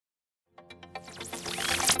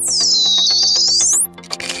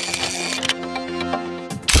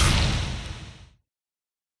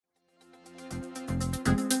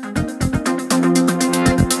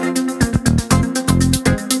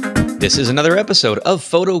This is another episode of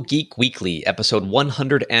Photo Geek Weekly, episode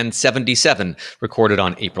 177, recorded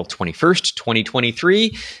on April 21st,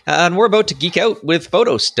 2023. And we're about to geek out with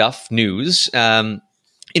photo stuff news.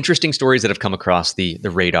 Interesting stories that have come across the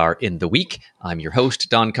radar in the week. I'm your host,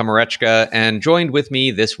 Don Komarechka, and joined with me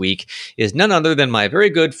this week is none other than my very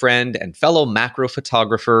good friend and fellow macro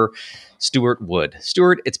photographer, Stuart Wood.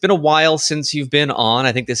 Stuart, it's been a while since you've been on.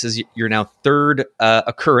 I think this is your now third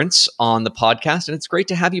occurrence on the podcast, and it's great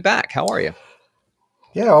to have you back. How are you?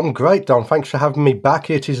 Yeah, I'm great, Don. Thanks for having me back.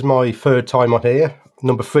 It is my third time on here.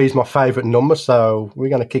 Number 3 is my favourite number, so we're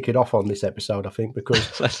going to kick it off on this episode, I think,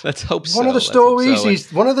 because let's hope so. One of the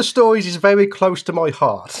stories is very close to my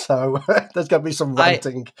heart, so there's going to be some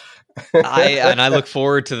ranting. I look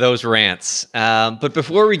forward to those rants. But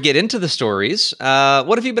before we get into the stories,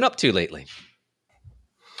 what have you been up to lately?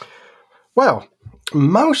 Well,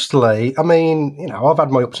 mostly, I've had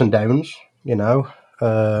my ups and downs,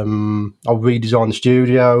 I'll redesign the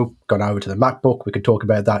studio, gone over to the MacBook. We could talk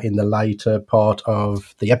about that in the later part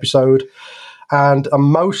of the episode. And I'm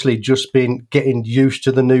mostly just been getting used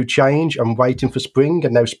to the new change. I'm waiting for spring,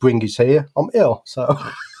 and now spring is here. I'm ill, so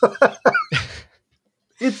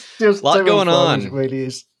it's just a lot going on. It really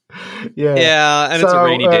is. Yeah, and it's a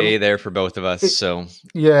rainy day there for both of us.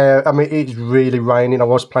 Yeah, it's really raining. I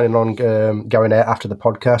was planning on going out after the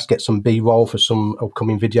podcast, get some B-roll for some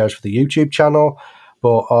upcoming videos for the YouTube channel,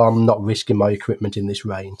 but I'm not risking my equipment in this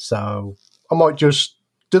rain. So I might just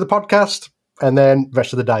do the podcast and then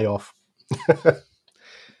rest of the day off.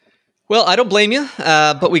 Well, I don't blame you,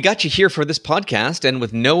 but we got you here for this podcast, and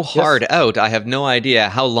with no hard out, I have no idea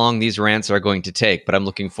how long these rants are going to take, but I'm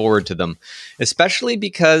looking forward to them, especially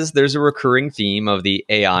because there's a recurring theme of the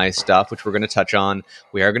AI stuff, which we're going to touch on.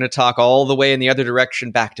 We are going to talk all the way in the other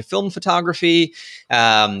direction back to film photography,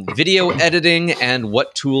 video editing, and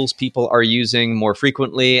what tools people are using more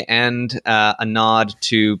frequently, and a nod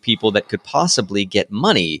to people that could possibly get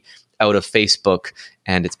money out of Facebook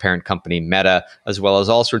and its parent company Meta, as well as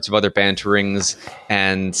all sorts of other banterings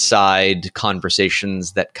and side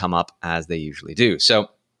conversations that come up as they usually do. So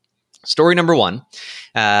story number 1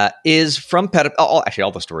 is from actually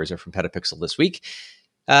all the stories are from Petapixel this week.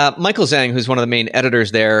 Michael Zhang, who's one of the main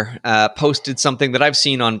editors there, posted something that I've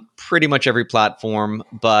seen on pretty much every platform,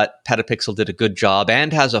 but Petapixel did a good job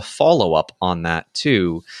and has a follow-up on that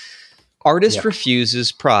too. Artist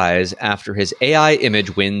refuses prize after his AI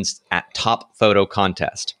image wins at top photo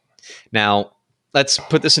contest. Now, let's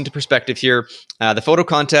put this into perspective here. The photo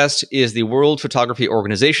contest is the World Photography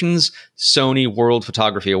Organization's Sony World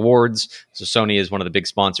Photography Awards. So Sony is one of the big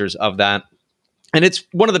sponsors of that. And it's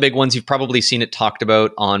one of the big ones. You've probably seen it talked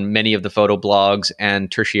about on many of the photo blogs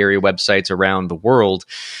and tertiary websites around the world.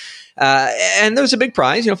 And there's a big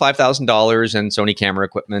prize, $5,000 and Sony camera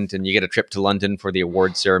equipment, and you get a trip to London for the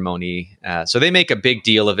award ceremony. So they make a big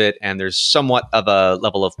deal of it, and there's somewhat of a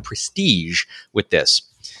level of prestige with this.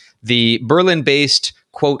 The Berlin-based,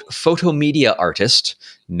 quote, photo media artist,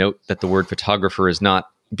 note that the word photographer is not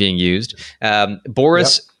being used,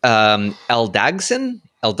 Boris Eldagsen.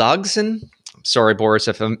 Sorry, Boris,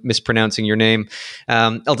 if I'm mispronouncing your name.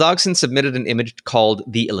 Eldagsen submitted an image called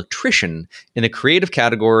The Electrician in the creative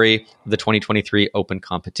category of the 2023 Open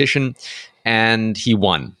Competition, and he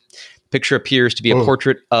won. The picture appears to be a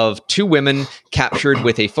portrait of 2 women captured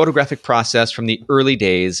with a photographic process from the early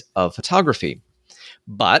days of photography.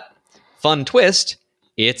 But, fun twist,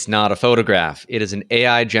 it's not a photograph. It is an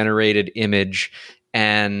AI-generated image,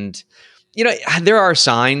 and there are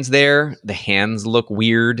signs there. The hands look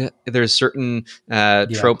weird. There's certain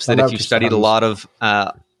tropes that if you studied a lot of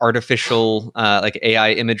artificial like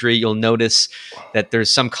AI imagery, you'll notice that there's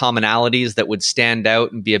some commonalities that would stand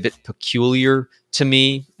out and be a bit peculiar to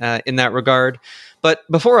me in that regard. But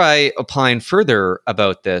before I opine further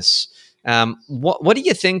about this, what do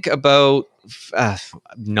you think about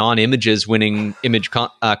non-images winning image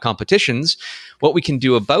competitions, what we can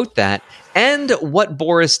do about that, and what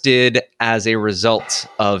Boris did as a result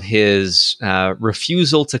of his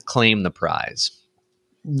refusal to claim the prize?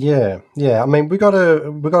 Yeah. We got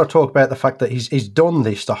to talk about the fact that he's done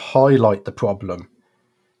this to highlight the problem,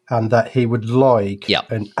 and that he would like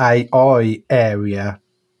an AI area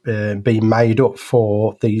be made up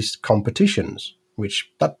for these competitions.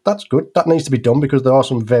 Which that's good. That needs to be done, because there are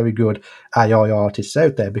some very good AI artists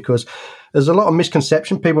out there. Because there's a lot of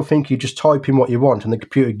misconception. People think you just type in what you want and the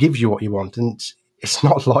computer gives you what you want, and it's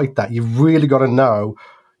not like that. You've really got to know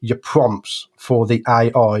your prompts for the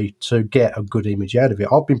AI to get a good image out of it.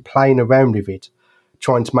 I've been playing around with it,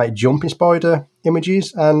 trying to make jumping spider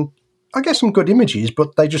images, and I get some good images,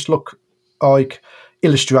 but they just look like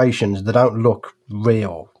illustrations. They don't look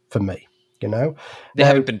real for me. You know, they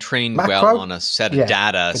haven't been trained well on a set of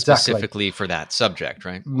data specifically for that subject,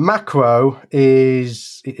 right? Macro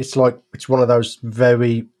it's one of those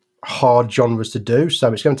very hard genres to do,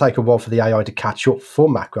 so it's going to take a while for the AI to catch up for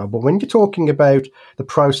macro. But when you're talking about the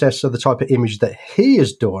process of the type of image that he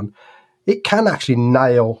has done, it can actually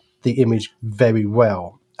nail the image very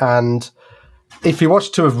well. And if he was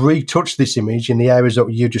to have retouched this image in the areas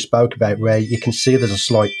that you just spoke about, where you can see there's a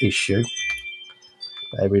slight issue,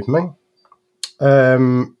 bear with me,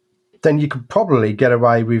 then you could probably get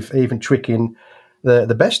away with even tricking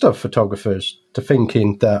the best of photographers to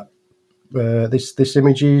thinking that this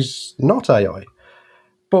image is not AI.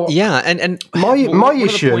 But yeah, and my issue. One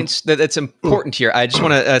of the points that's important here, I just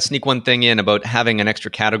want to sneak one thing in about having an extra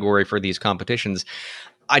category for these competitions.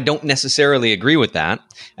 I don't necessarily agree with that.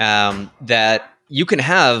 That you can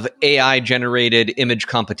have AI-generated image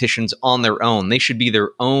competitions on their own. They should be their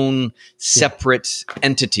own separate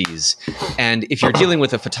entities. And if you're dealing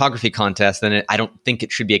with a photography contest, then I don't think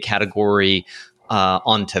it should be a category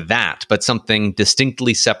onto that, but something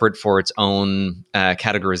distinctly separate for its own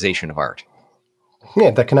categorization of art.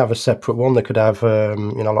 Yeah, they can have a separate one. They could have,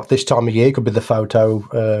 like this time of year could be the photo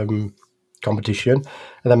competition.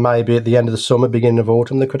 And then maybe at the end of the summer, beginning of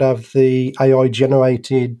autumn, they could have the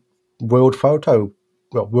AI-generated world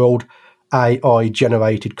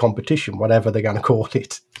AI-generated competition, whatever they're going to call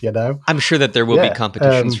it, you know? I'm sure that there will be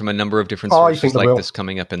competitions from a number of different sources like this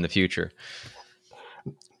coming up in the future.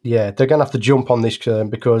 Yeah, they're going to have to jump on this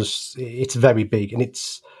because it's very big, and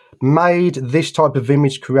it's made this type of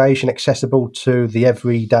image creation accessible to the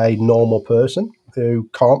everyday normal person who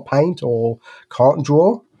can't paint or can't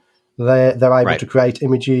draw. They're able to create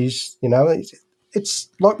images, you know. It's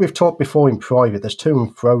like we've talked before in private, there's to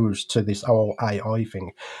and fro's to this whole AI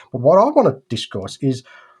thing. But what I want to discuss is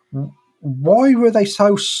why were they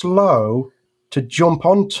so slow to jump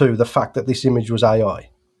onto the fact that this image was AI?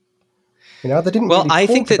 You know, they didn't really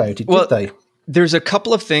talk about it, did they? There's a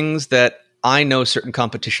couple of things that I know certain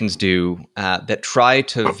competitions do that try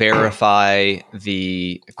to verify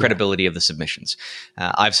the credibility of the submissions.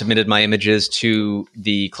 I've submitted my images to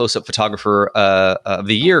the Close-Up Photographer of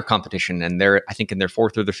the Year competition, and they're, I think, in their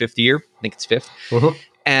 4th or their 5th year. I think it's 5th. Mm-hmm.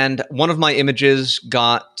 And one of my images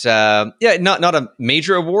got, not a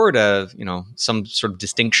major award, some sort of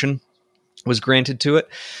distinction was granted to it,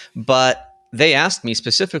 but they asked me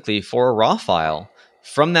specifically for a raw file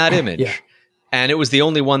from that image. And it was the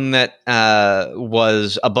only one that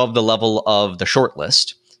was above the level of the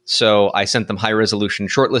shortlist. So I sent them high-resolution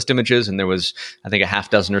shortlist images, and there was, I think, a half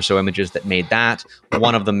dozen or so images that made that.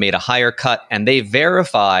 One of them made a higher cut, and they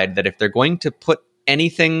verified that if they're going to put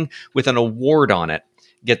anything with an award on it,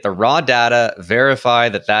 get the raw data, verify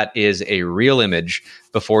that that is a real image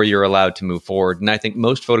before you're allowed to move forward. And I think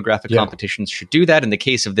most photographic competitions should do that. In the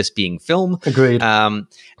case of this being film, agreed.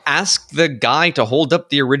 Ask the guy to hold up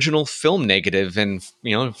the original film negative and,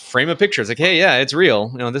 frame a picture. It's like, hey, yeah, it's real.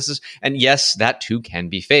 This is, and yes, that too can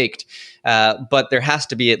be faked. But there has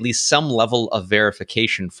to be at least some level of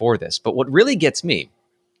verification for this. But what really gets me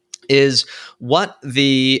is what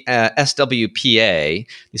the SWPA,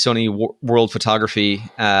 the Sony World Photography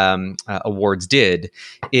Awards, did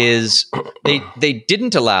is they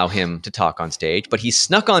didn't allow him to talk on stage, but he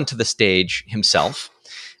snuck onto the stage himself.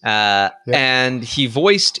 And he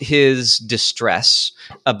voiced his distress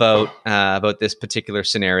about this particular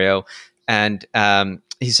scenario. And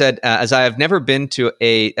he said, as I have never been to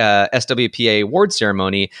a SWPA award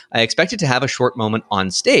ceremony, I expected to have a short moment on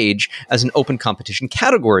stage as an open competition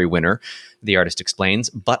category winner, the artist explains,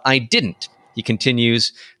 but I didn't. He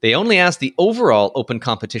continues, they only asked the overall open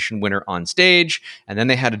competition winner on stage, and then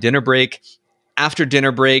they had a dinner break. After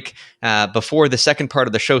dinner break, before the second part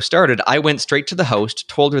of the show started, I went straight to the host,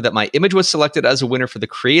 told her that my image was selected as a winner for the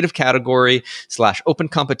creative category / open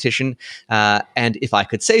competition, and if I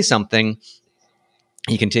could say something.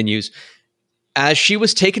 He continues, as she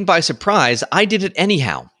was taken by surprise, I did it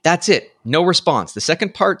anyhow. That's it. No response. The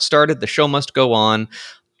second part started. The show must go on.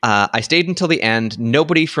 I stayed until the end.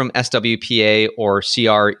 Nobody from SWPA or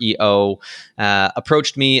CREO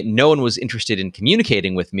approached me. No one was interested in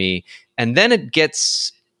communicating with me. And then it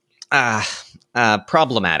gets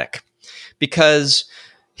problematic because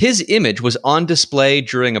his image was on display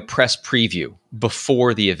during a press preview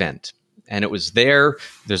before the event. And it was there.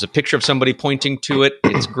 There's a picture of somebody pointing to it.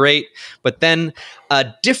 It's great. But then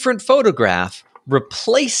a different photograph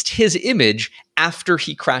replaced his image after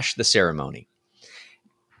he crashed the ceremony.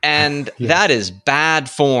 And that is bad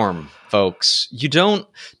form, folks. You don't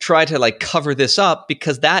try to cover this up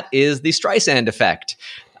because that is the Streisand effect.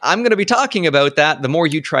 I'm going to be talking about that the more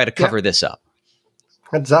you try to cover this up.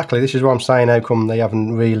 Exactly. This is what I'm saying. How come they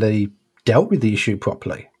haven't really dealt with the issue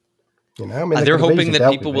properly. You know, I mean, they're hoping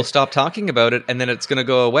that people will stop talking about it and then it's going to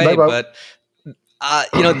go away. But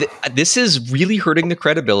this is really hurting the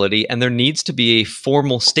credibility, and there needs to be a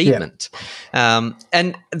formal statement. Yeah.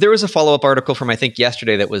 And there was a follow-up article from, I think,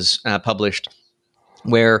 yesterday that was published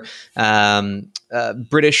where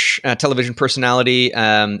British television personality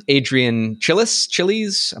Adrian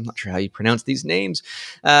Chiles, I'm not sure how you pronounce these names,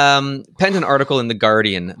 penned an article in The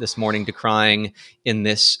Guardian this morning decrying, in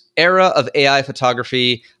this era of AI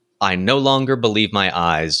photography, I no longer believe my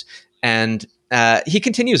eyes. And he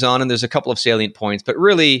continues on, and there's a couple of salient points, but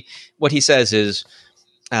really what he says is,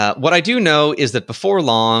 what I do know is that before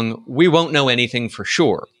long, we won't know anything for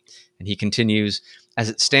sure. And he continues, as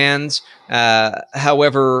it stands,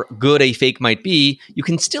 however good a fake might be, you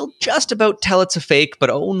can still just about tell it's a fake,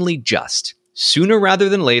 but only just. Sooner rather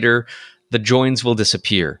than later, the joins will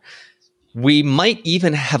disappear. We might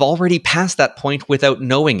even have already passed that point without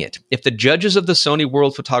knowing it. If the judges of the Sony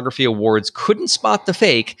World Photography Awards couldn't spot the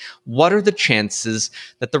fake, what are the chances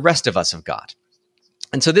that the rest of us have got?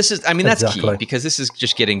 And so this is, I mean, that's key, because this is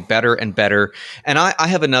just getting better and better. And I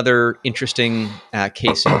have another interesting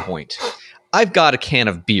case in point. I've got a can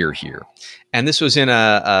of beer here, and this was in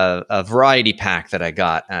a variety pack that I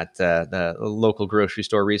got at the local grocery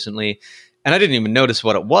store recently. And I didn't even notice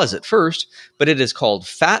what it was at first, but it is called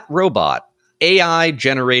Fat Robot AI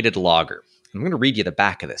Generated Lager. I'm going to read you the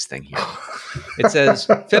back of this thing here. It says,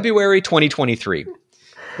 February 2023.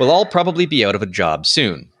 We'll all probably be out of a job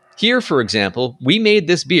soon. Here, for example, we made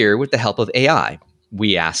this beer with the help of AI.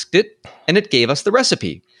 We asked it, and it gave us the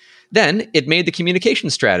recipe. Then it made the communication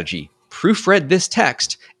strategy, proofread this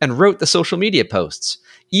text, and wrote the social media posts.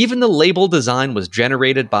 Even the label design was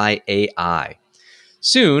generated by AI.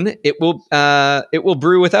 Soon, it will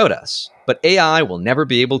brew without us, but AI will never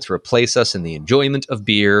be able to replace us in the enjoyment of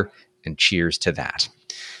beer, and cheers to that.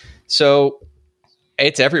 So,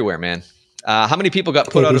 it's everywhere, man. How many people got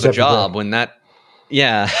put out of a job when that,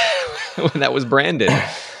 when that was branded?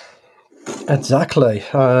 Exactly.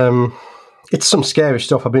 It's some scary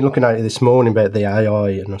stuff. I've been looking at it this morning about the AI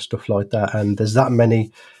and stuff like that, and there's that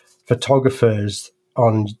many photographers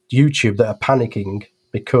on YouTube that are panicking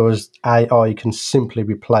because AI can simply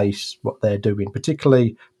replace what they're doing,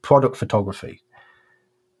 particularly product photography.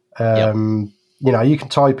 You know, you can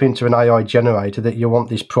type into an AI generator that you want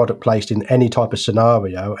this product placed in any type of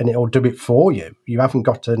scenario, and it'll do it for you. You haven't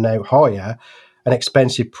got to now hire an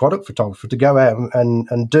expensive product photographer to go out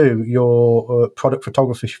and do your product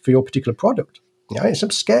photography for your particular product. You know, it's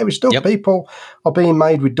some scary stuff. Yep. People are being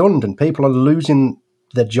made redundant. People are losing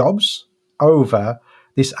their jobs over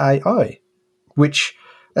this AI, which,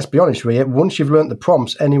 let's be honest with you, once you've learnt the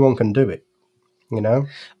prompts, anyone can do it. You know,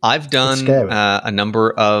 I've done a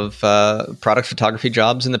number of product photography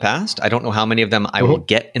jobs in the past. I don't know how many of them I will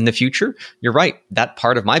get in the future. You're right. That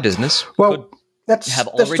part of my business let's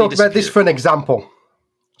talk about this for an example.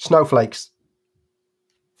 Snowflakes.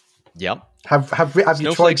 Yep. Have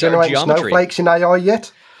you tried generating snowflakes in AI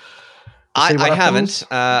yet? I haven't.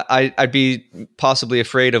 I'd be possibly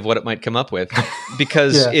afraid of what it might come up with,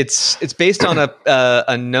 because it's based on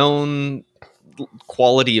a known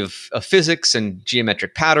quality of physics and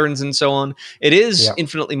geometric patterns and so on. It is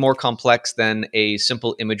infinitely more complex than a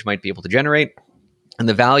simple image might be able to generate. And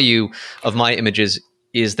the value of my images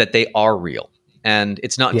is that they are real. And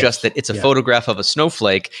it's not just that it's a photograph of a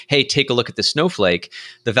snowflake. Hey, take a look at the snowflake.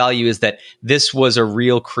 The value is that this was a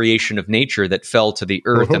real creation of nature that fell to the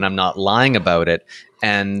earth, and I'm not lying about it.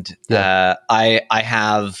 And I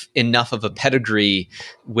have enough of a pedigree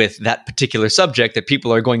with that particular subject that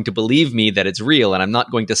people are going to believe me that it's real, and I'm not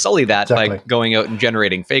going to sully that by going out and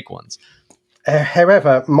generating fake ones.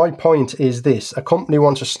 However, my point is this. A company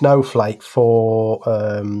wants a snowflake for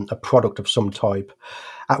a product of some type.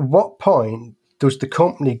 At what point does the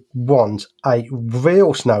company want a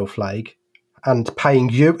real snowflake and paying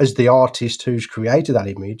you as the artist who's created that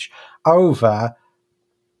image over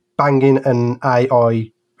banging an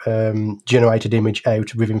AI generated image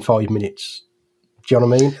out within 5 minutes? Do you know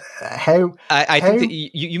what I mean? I think that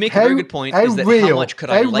you make a very good point. How much could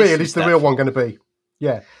I license? How real is the real one going to be?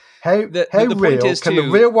 Yeah. How real can the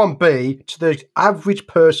real one be to the average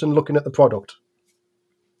person looking at the product?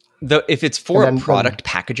 If it's for a product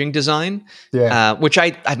packaging design, which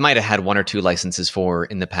I might have had one or two licenses for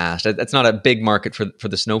in the past. That's not a big market for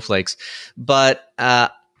the snowflakes, but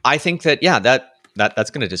I think that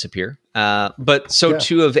that's going to disappear. But so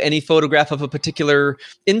too of any photograph of a particular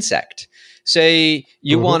insect. Say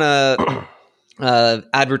you want to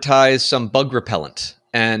advertise some bug repellent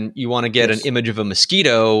and you want to get an image of a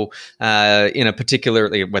mosquito in a particular,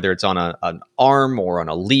 whether it's on an arm or on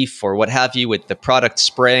a leaf or what have you, with the product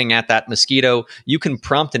spraying at that mosquito, you can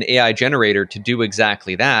prompt an AI generator to do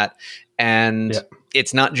exactly that. And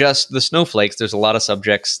it's not just the snowflakes. There's a lot of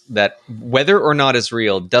subjects that, whether or not is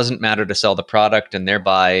real, doesn't matter to sell the product, and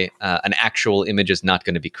thereby an actual image is not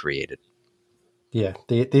going to be created. Yeah,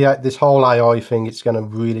 this whole AI thing, it's going to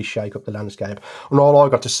really shake up the landscape. And all I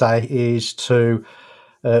got to say is to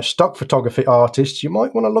stock photography artists, you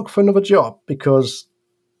might want to look for another job, because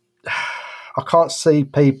I can't see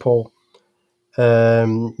people,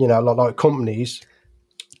 like companies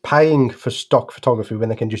paying for stock photography when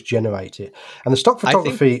they can just generate it. And the stock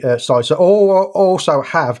photography sites also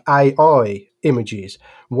have AI images.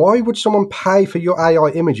 Why would someone pay for your AI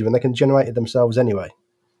image when they can generate it themselves anyway?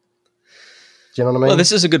 Do you know what I mean? Well,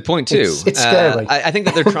 this is a good point, too. It's scary. I think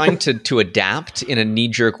that they're trying to adapt in a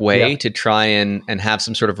knee-jerk way to try and have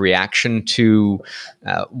some sort of reaction to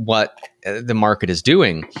what the market is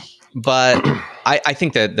doing. But I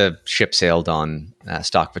think that the ship sailed on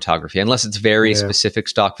stock photography, unless it's very specific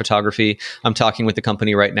stock photography. I'm talking with a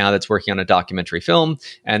company right now that's working on a documentary film,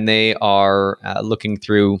 and they are looking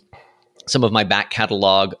through some of my back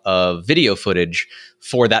catalog of video footage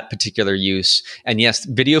for that particular use. And yes,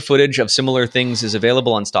 video footage of similar things is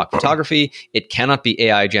available on stock photography. It cannot be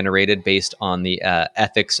AI generated based on the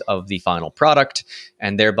ethics of the final product.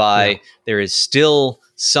 And thereby there is still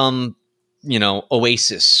some,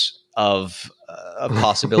 oasis of a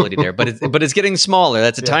possibility there, but it's getting smaller.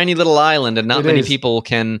 That's a tiny little island, and not many people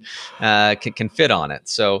can fit on it.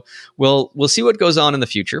 So we'll see what goes on in the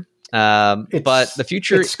future. But the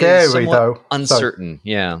future is somewhat uncertain.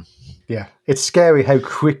 Yeah. It's scary how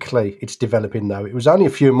quickly it's developing now. It was only a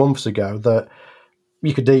few months ago that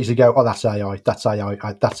you could easily go, oh, that's AI, that's AI,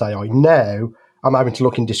 that's AI. Now I'm having to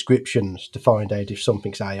look in descriptions to find out if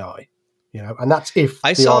something's AI, and that's if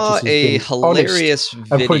I saw a hilarious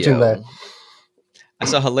video. Put it in there. I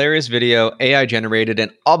saw a hilarious video, AI generated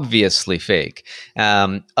and obviously fake,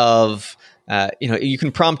 of you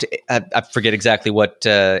can prompt, I forget exactly what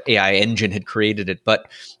AI engine had created it,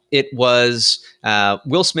 but it was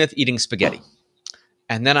Will Smith eating spaghetti.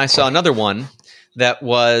 And then I saw another one that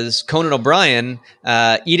was Conan O'Brien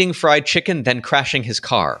eating fried chicken, then crashing his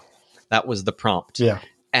car. That was the prompt. Yeah.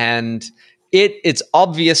 And it's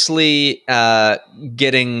obviously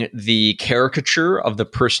getting the caricature of the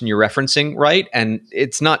person you're referencing right. And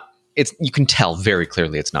you can tell very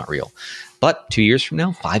clearly it's not real. But 2 years from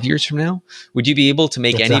now, 5 years from now, would you be able to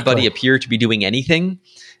make anybody appear to be doing anything?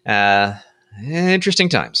 Interesting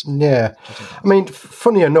times. Yeah. I mean,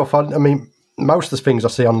 funny enough, I mean, most of the things I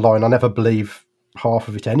see online, I never believe half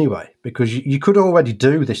of it anyway, because you could already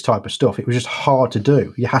do this type of stuff. It was just hard to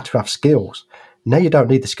do. You had to have skills. Now you don't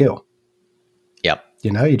need the skill. Yep.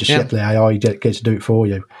 You just get the AI get to do it for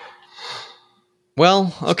you.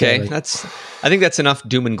 Well, okay. I think that's enough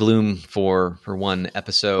doom and gloom for one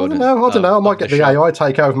episode. I don't know. I might get the AI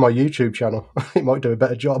take over my YouTube channel. It might do a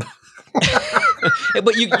better job.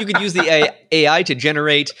 But you could use the AI to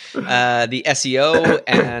generate the SEO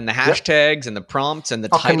and the hashtags and the prompts and the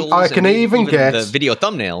titles. I can even get the video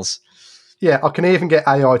thumbnails. Yeah, I can even get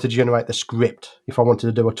AI to generate the script if I wanted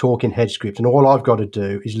to do a talking head script. And all I've got to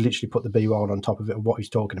do is literally put the B-roll on top of it of what he's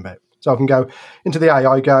talking about. So I can go into the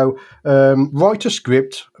AI, write a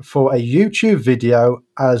script for a YouTube video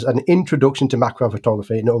as an introduction to macro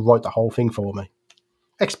photography, and it'll write the whole thing for me.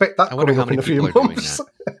 Expect that coming up in a few months.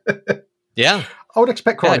 Yeah. I would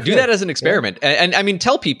expect quite a few. Do that as an experiment. Yeah. And I mean,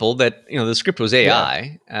 tell people that, the script was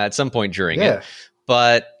AI at some point during it.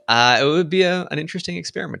 But it would be an interesting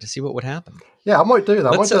experiment to see what would happen. Yeah, I might do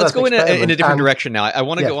that. Let's go in a different direction now. I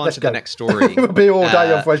want to go on to the next story. It would be all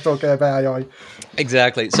day on Facebook about AI.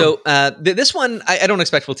 Exactly. So this one, I don't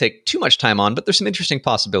expect will take too much time on, but there's some interesting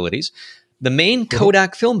possibilities. The main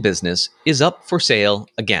Kodak film business is up for sale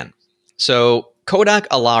again. So Kodak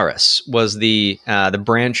Alaris was the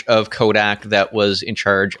branch of Kodak that was in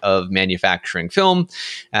charge of manufacturing film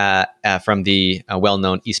from the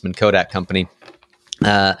well-known Eastman Kodak company.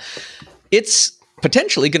 It's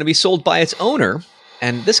potentially going to be sold by its owner,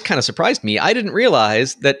 and this kind of surprised me. I didn't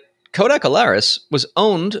realize that Kodak Alaris was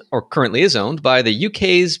owned, or currently is owned, by the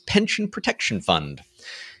UK's Pension Protection Fund.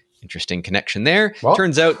 Interesting connection there. What?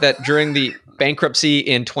 Turns out that during the bankruptcy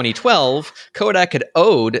in 2012, Kodak had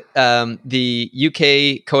owed the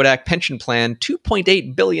UK Kodak pension plan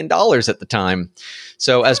 $2.8 billion at the time.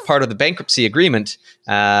 So as part of the bankruptcy agreement,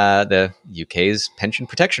 the UK's Pension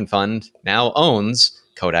Protection Fund now owns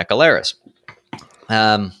Kodak Alaris.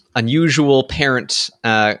 Unusual parent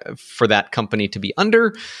for that company to be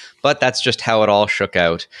under, but that's just how it all shook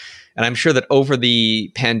out. And I'm sure that over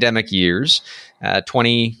the pandemic years,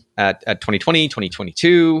 2020,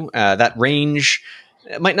 2022, that range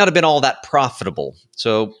might not have been all that profitable.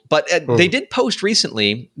 So, but they did post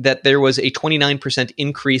recently that there was a 29%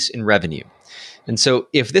 increase in revenue. And so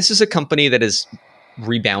if this is a company that is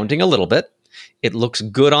rebounding a little bit, it looks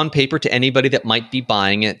good on paper to anybody that might be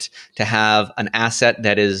buying it to have an asset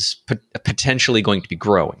that is potentially going to be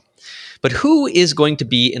growing. But who is going to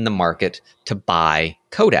be in the market to buy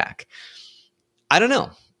Kodak? I don't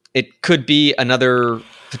know. It could be another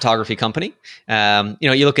photography company.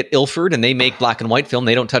 You look at Ilford and they make black and white film.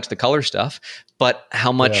 They don't touch the color stuff. But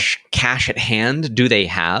how much cash at hand do they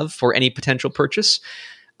have for any potential purchase?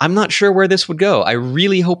 I'm not sure where this would go. I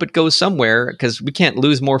really hope it goes somewhere because we can't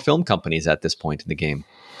lose more film companies at this point in the game.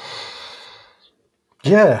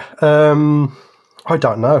 Yeah. I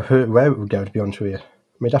don't know where it would go, to be honest with you.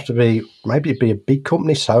 It'd have to be, maybe it'd be a big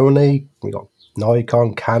company, Sony. We got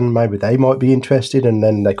Nikon, Canon, maybe they might be interested, and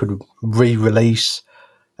then they could re-release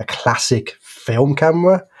a classic film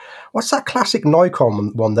camera. What's that classic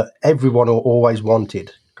Nikon one that everyone always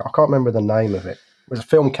wanted? I can't remember the name of it. It was a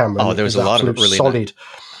film camera. Oh, there was a lot of it really solid.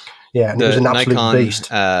 Yeah, and it was an absolute Nikon, beast.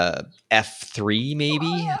 F3 maybe?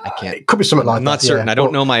 I can't. It could be something like that. I'm not certain. I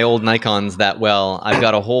don't know my old Nikons that well. I've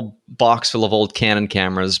got a whole box full of old Canon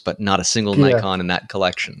cameras, but not a single Nikon in that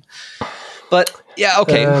collection. But yeah,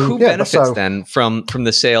 okay. Who benefits then from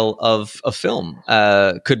the sale of film?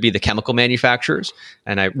 Could be the chemical manufacturers,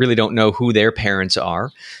 and I really don't know who their parents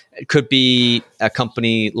are. It could be a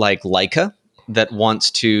company like Leica that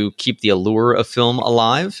wants to keep the allure of film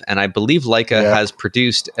alive. And I believe Leica has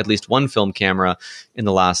produced at least one film camera in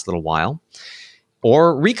the last little while.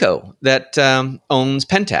 Or Ricoh that owns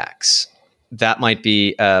Pentax. That might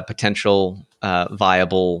be a potential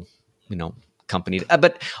viable, company.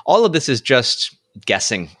 But all of this is just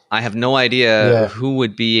guessing. I have no idea who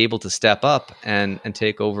would be able to step up and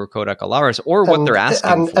take over Kodak Alaris or what they're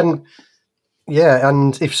asking for.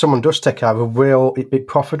 And if someone does take over, will it be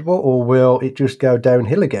profitable or will it just go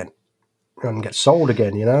downhill again and get sold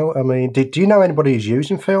again? I mean, do you know anybody who's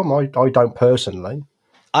using film? I don't personally.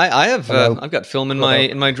 I have. I've got film in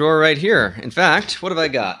my drawer right here. In fact, what have I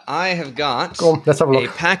got? I have got let's have a look.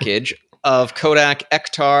 A package of Kodak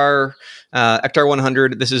Ektar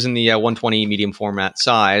 100. This is in the 120 medium format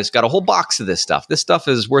size. Got a whole box of this stuff. This stuff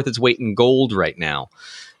is worth its weight in gold right now.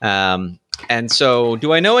 And so,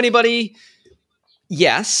 do I know anybody?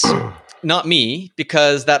 Yes, not me,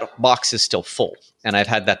 because that box is still full, and I've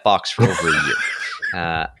had that box for over a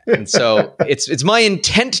year. And so it's my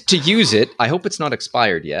intent to use it. I hope it's not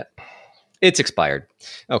expired yet. It's expired.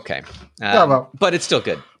 Okay. But it's still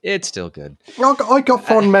good. It's still good. I got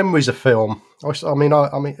fond memories of film. I mean,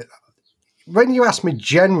 when you ask me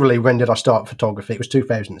generally when did I start photography, it was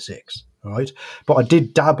 2006, right? But I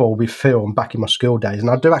did dabble with film back in my school days, and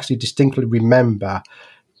I do actually distinctly remember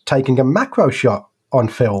taking a macro shot on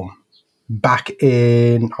film back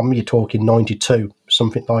in, you're talking 92,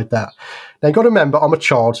 something like that. Now, you've got to remember, I'm a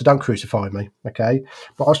child, so don't crucify me, okay?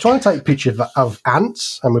 But I was trying to take pictures of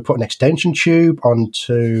ants, and we put an extension tube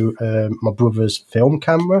onto my brother's film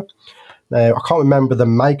camera. Now, I can't remember the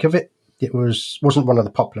make of it. It wasn't one of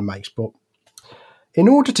the popular makes, but in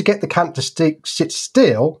order to get the can to sit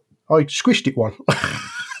still, I squished it one.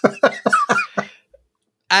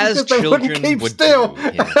 As children keep would still. do.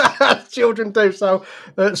 Yeah. As children do. So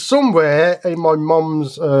somewhere in my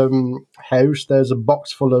mum's house, there's a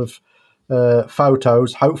box full of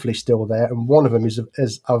photos, hopefully still there, and one of them is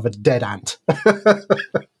of a dead ant.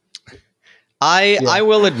 I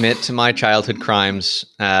will admit to my childhood crimes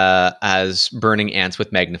as burning ants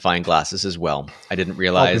with magnifying glasses as well. I didn't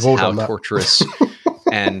realize how torturous.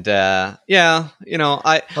 And I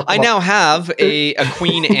now have a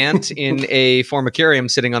queen ant in a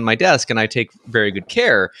formicarium sitting on my desk, and I take very good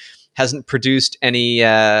care. Hasn't produced any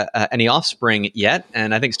offspring yet,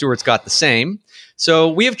 and I think Stuart's got the same. So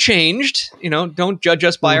we have changed. Don't judge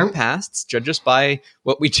us by our pasts. Judge us by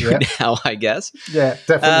what we do now, I guess. Yeah,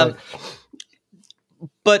 definitely.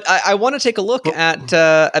 But I want to take a look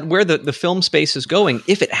at where the film space is going.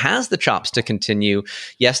 If it has the chops to continue,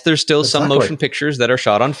 yes, there's still some motion pictures that are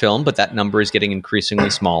shot on film, but that number is getting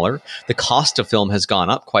increasingly smaller. The cost of film has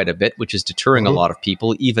gone up quite a bit, which is deterring a lot of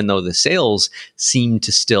people, even though the sales seem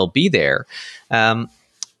to still be there. I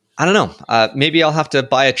don't know. Maybe I'll have to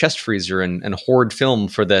buy a chest freezer and hoard film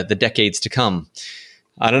for the decades to come.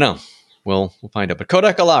 I don't know. We'll find out. But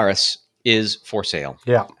Kodak Alaris is for sale.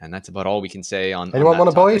 Yeah. And that's about all we can say on anyone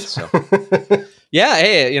want to buy it? So. Yeah,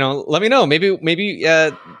 hey, let me know. Maybe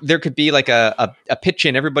there could be like a pitch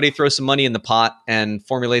in. Everybody throws some money in the pot and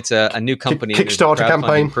formulates a new company. Kickstarter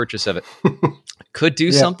campaign. Purchase of it. Could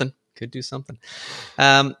do something. could do something.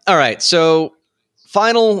 All right. So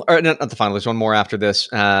final, or not the final, there's one more after this.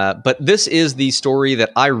 But this is the story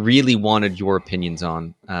that I really wanted your opinions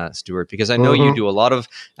on, Stuart, because I know you do a lot of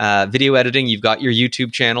video editing. You've got your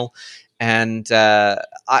YouTube channel. And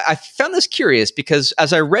I found this curious because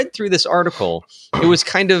as I read through this article, it was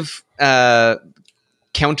kind of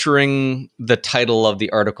countering the title of the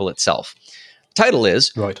article itself. The title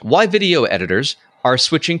is Why Video Editors Are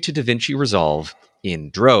Switching to DaVinci Resolve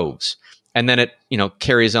in Droves. And then it,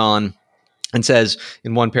 carries on and says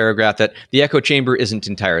in one paragraph that the echo chamber isn't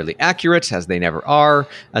entirely accurate, as they never are,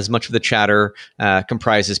 as much of the chatter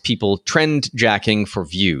comprises people trend jacking for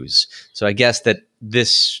views. So I guess that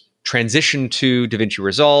this transition to DaVinci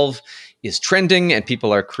Resolve is trending and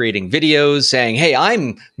people are creating videos saying, hey,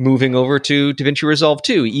 I'm moving over to DaVinci Resolve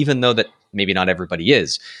too, even though that maybe not everybody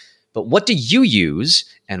is. But what do you use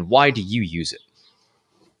and why do you use it?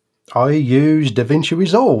 I use DaVinci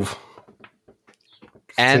Resolve.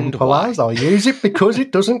 And simple why? As I use it because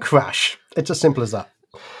it doesn't crash. It's as simple as that.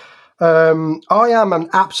 I am an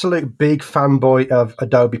absolute big fanboy of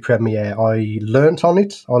Adobe Premiere. I learnt on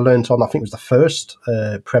it. I think it was the first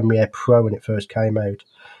Premiere Pro when it first came out.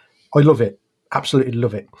 I love it. Absolutely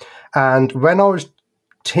love it. And when I was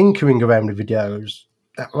tinkering around with videos,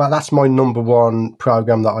 that's my number one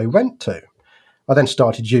program that I went to. I then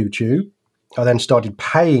started YouTube. I then started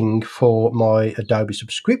paying for my Adobe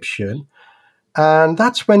subscription. And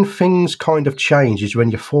that's when things kind of change, is when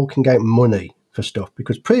you're forking out money for stuff.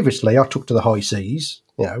 Because previously I took to the high seas,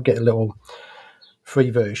 get a little free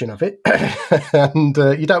version of it. And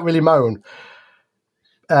you don't really moan.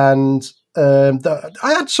 And I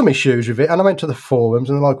had some issues with it. And I went to the forums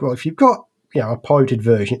and they're like, well, if you've got a pirated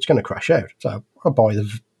version, it's going to crash out. So I buy the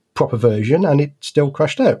proper version and it still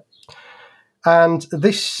crashed out. And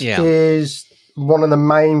this is one of the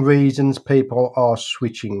main reasons people are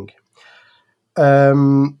switching.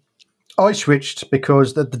 I switched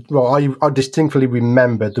because I distinctly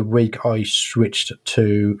remember the week I switched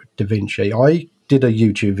to DaVinci. I did a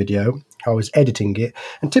YouTube video. I was editing it,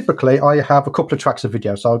 and typically I have a couple of tracks of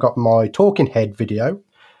video. So I've got my talking head video.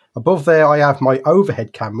 Above there, I have my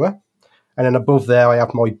overhead camera, and then above there, I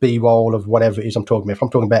have my B-roll of whatever it is I'm talking about. If I'm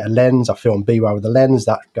talking about a lens, I film B-roll with the lens.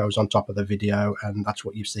 That goes on top of the video, and that's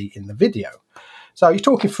what you see in the video. So you're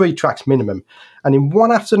talking 3 tracks minimum. And in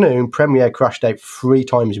one afternoon, Premiere crashed out 3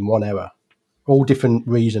 times in 1 hour. All different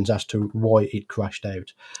reasons as to why it crashed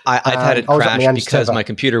out. I've had it crash because my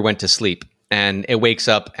computer went to sleep. And it wakes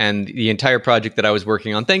up, and the entire project that I was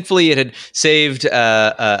working on, thankfully, it had saved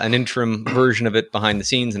an interim version of it behind the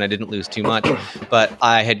scenes, and I didn't lose too much. But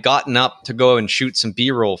I had gotten up to go and shoot some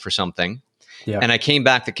B-roll for something. Yeah. And I came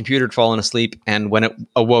back, the computer had fallen asleep, and when it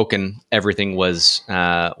awoken, everything was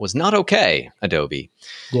not okay, Adobe.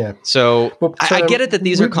 Yeah. So, I get it that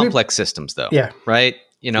these are complex systems, though. Yeah. Right?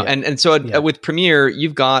 And so with Premiere,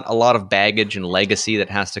 you've got a lot of baggage and legacy that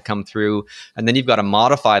has to come through, and then you've got to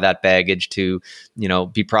modify that baggage to,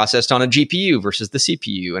 be processed on a GPU versus the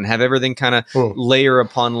CPU, and have everything kind of layer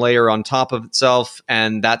upon layer on top of itself,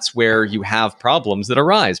 and that's where you have problems that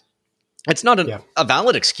arise. It's not a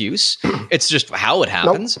valid excuse. It's just how it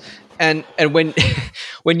happens. Nope. And when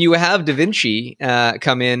when you have DaVinci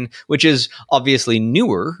come in, which is obviously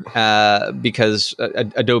newer because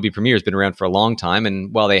Adobe Premiere has been around for a long time,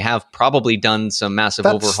 and while they have probably done some massive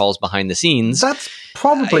overhauls behind the scenes, that's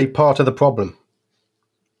probably part of the problem.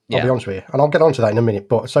 I'll be honest with you, and I'll get onto that in a minute.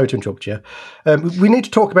 But sorry to interrupt you. We need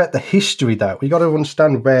to talk about the history, though. We got to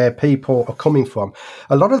understand where people are coming from.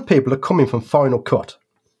 A lot of the people are coming from Final Cut.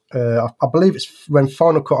 I believe it's when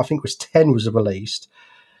Final Cut, I think it was 10 was released.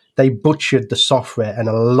 They butchered the software, and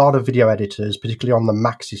a lot of video editors, particularly on the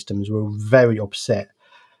Mac systems, were very upset.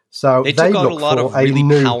 So they took out a lot of really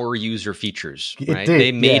power user features. Right?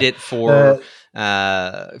 They made it for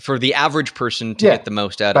the average person to get the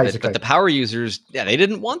most out of it. But the power users, they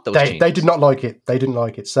didn't want those changes. They did not like it. They didn't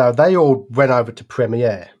like it. So they all went over to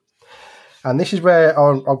Premiere. And this is where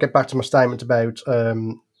I'll get back to my statement about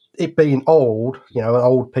it being old, an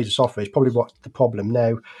old piece of software is probably what's the problem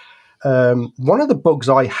now. One of the bugs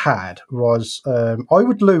I had was I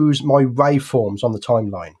would lose my waveforms on the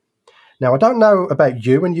timeline. Now, I don't know about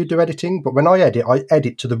you when you do editing, but when I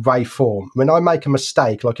edit to the waveform. When I make a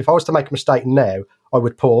mistake, like if I was to make a mistake now, I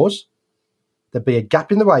would pause. There'd be a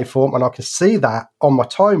gap in the waveform, and I can see that on my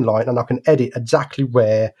timeline, and I can edit exactly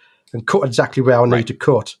where and cut exactly where I need to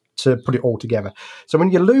cut to put it all together. So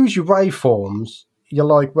when you lose your waveforms, you're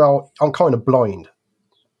like, well, I'm kind of blind.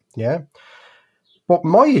 Yeah. But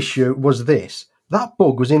my issue was this. That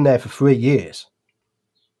bug was in there for 3 years.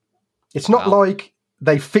 It's not like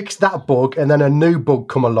they fix that bug and then a new bug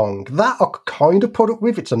come along. That I could kind of put up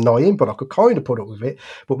with. It's annoying, but I could kind of put up with it.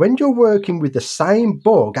 But when you're working with the same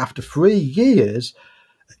bug after 3 years,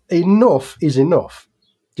 enough is enough.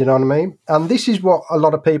 Do you know what I mean? And this is what a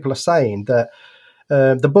lot of people are saying, that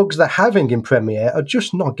the bugs they're having in Premiere are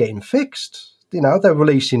just not getting fixed. You know, they're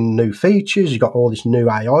releasing new features. You've got all this new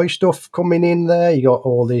AI stuff coming in there. You got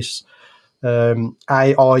all this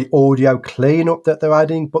AI audio cleanup that they're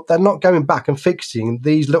adding, but they're not going back and fixing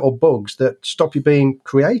these little bugs that stop you being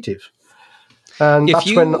creative. And if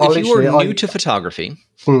you are new to photography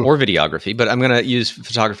or videography, but I'm going to use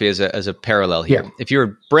photography as a parallel here. Yeah. If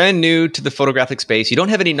you're brand new to the photographic space, you don't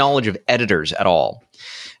have any knowledge of editors at all.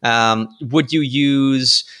 Would you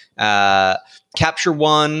use Capture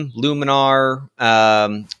One, Luminar,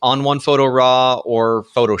 On One Photo Raw, or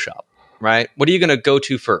Photoshop? Right? What are you going to go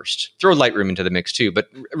to first? Throw Lightroom into the mix too. But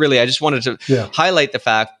really, I just wanted to highlight the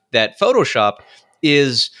fact that Photoshop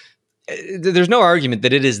is, there's no argument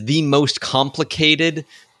that it is the most complicated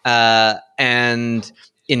and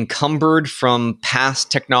encumbered from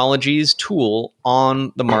past technologies tool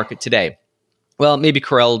on the market today. Well, maybe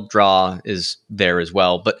Corel Draw is there as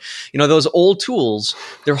well. But, you know, those old tools,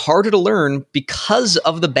 they're harder to learn because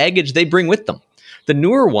of the baggage they bring with them. The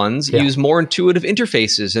newer ones use more intuitive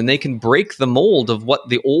interfaces, and they can break the mold of what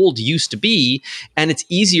the old used to be. And it's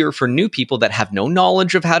easier for new people that have no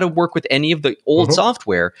knowledge of how to work with any of the old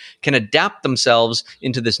software, can adapt themselves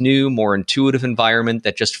into this new, more intuitive environment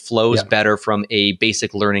that just flows better from a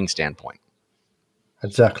basic learning standpoint.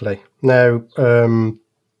 Exactly. Now,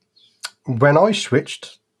 when I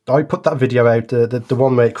switched, I put that video out, the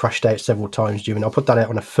one where it crashed out several times I put that out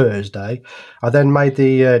on a Thursday. I then made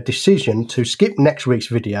the decision to skip next week's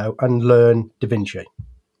video and learn DaVinci.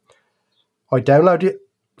 I downloaded it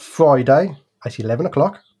Friday at 11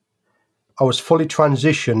 o'clock. I was fully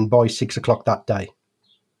transitioned by 6 o'clock that day.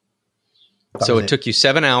 So it took you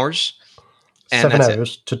 7 hours. And 7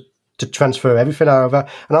 hours to transfer everything over.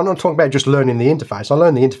 And I'm not talking about just learning the interface. I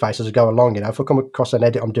learn the interface as I go along. You know, if I come across an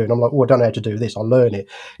edit I'm doing, I'm like, oh, I don't know how to do this. I'll learn it.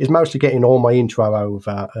 It's mostly getting all my intro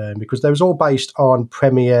over because they was all based on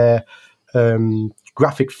Premiere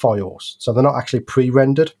graphic files. So they're not actually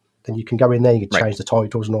pre-rendered. Then you can go in there, you can change the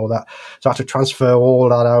titles and all that. So I have to transfer all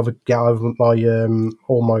that over, get over my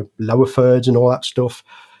all my lower thirds and all that stuff.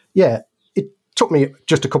 Yeah, it took me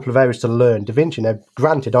just a couple of hours to learn DaVinci. Now,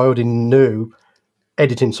 granted, I already knew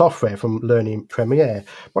editing software from learning Premiere.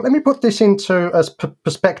 But let me put this into as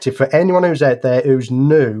perspective for anyone who's out there who's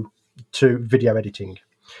new to video editing.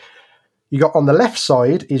 You got on the left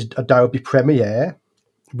side is Adobe Premiere,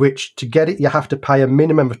 which to get it, you have to pay a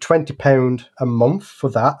minimum of £20 a month for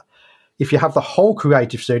that. If you have the whole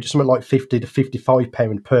Creative Suite, it's something like £50 to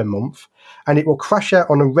 £55 per month, and it will crash out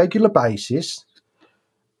on a regular basis.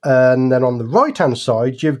 And then on the right-hand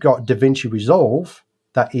side, you've got DaVinci Resolve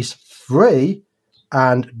that is free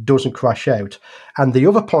and doesn't crash out. And the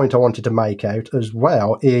other point I wanted to make out as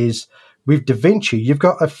well is with DaVinci, you've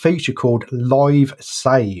got a feature called Live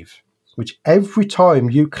Save, which every time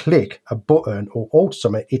you click a button or alter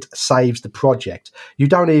something, it saves the project. You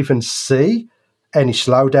don't even see any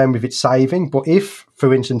slowdown with it saving. But if,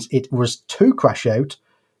 for instance, it was to crash out,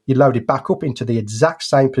 you load it back up into the exact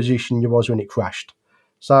same position you was when it crashed.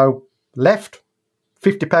 So left,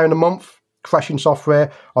 £50 a month, crashing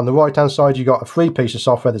software. On the right-hand side, you got a free piece of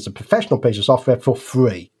software that's a professional piece of software for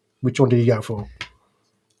free. Which one do you go for?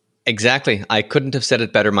 Exactly. I couldn't have said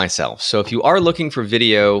it better myself. So if you are looking for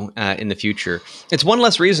video in the future, it's one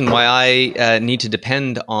less reason why I need to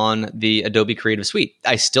depend on the Adobe Creative Suite.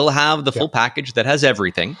 I still have the full package that has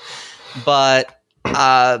everything, but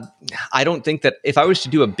I don't think that if I was to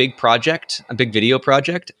do a big project, a big video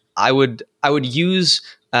project, I would use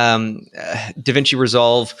DaVinci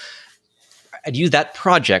Resolve. I'd use that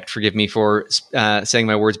project, forgive me for saying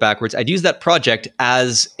my words backwards, I'd use that project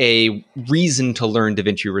as a reason to learn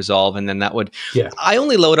DaVinci Resolve, and then that would... I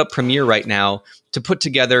only load up Premiere right now to put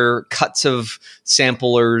together cuts of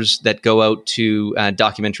samplers that go out to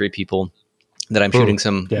documentary people that I'm shooting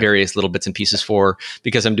some various little bits and pieces for,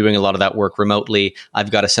 because I'm doing a lot of that work remotely. I've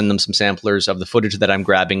got to send them some samplers of the footage that I'm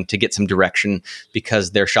grabbing to get some direction,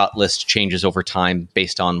 because their shot list changes over time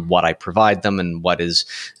based on what I provide them and what is,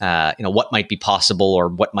 what might be possible or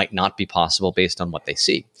what might not be possible based on what they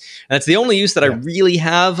see. And that's the only use that I really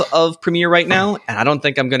have of Premiere right now. And I don't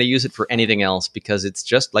think I'm going to use it for anything else, because it's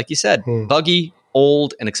just, like you said, buggy,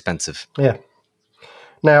 old, and expensive. Yeah.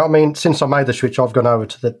 Now, I mean, since I made the switch, I've gone over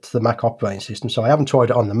to the Mac operating system, so I haven't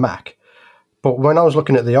tried it on the Mac. But when I was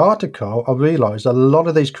looking at the article, I realised a lot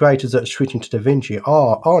of these creators that are switching to DaVinci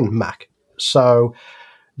are on Mac. So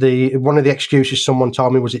one of the excuses someone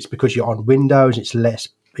told me was it's because you're on Windows, it's less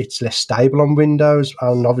stable on Windows,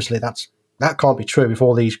 and obviously that can't be true if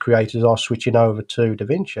all these creators are switching over to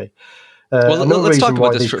DaVinci. Well, let's talk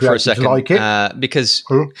about this for a second, like it. Because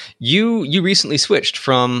you recently switched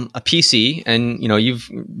from a PC, and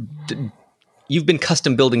you've been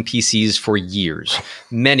custom building PCs for years,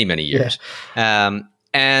 many years,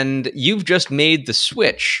 and you've just made the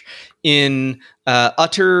switch in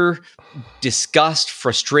utter disgust,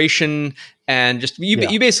 frustration, and just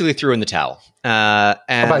you basically threw in the towel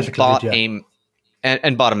and bought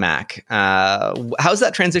a Mac. How's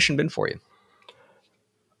that transition been for you?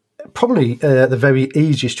 Probably the very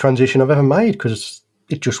easiest transition I've ever made, because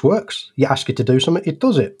it just works. You ask it to do something, it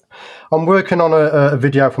does it. I'm working on a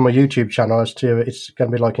video for my YouTube channel as to it's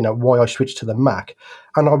going to be like, why I switched to the Mac,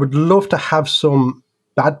 and I would love to have some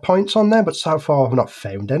bad points on there, but so far I've not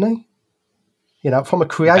found any. From a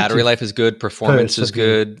creative, battery life is good, performance is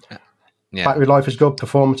good. Yeah. Battery life is good,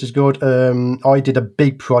 performance is good. I did a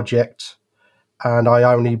big project, and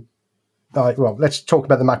let's talk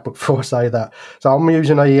about the MacBook before I say that. So I'm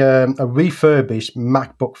using a refurbished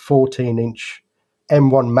MacBook 14-inch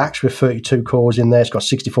M1 Max with 32 cores in there. It's got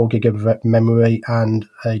 64 gig of memory and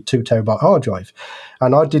a 2 terabyte hard drive.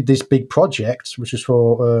 And I did this big project, which is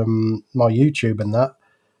for my YouTube and that,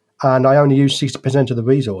 and I only used 60% of the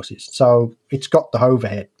resources. So it's got the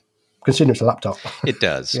overhead, considering it's a laptop. It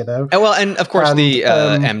does. Well, and of course the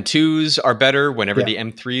M2s are better whenever the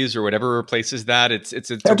M3s or whatever replaces that.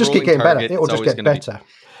 It'll just keep getting better. It'll just get better.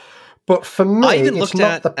 But for me, it's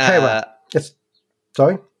not the power.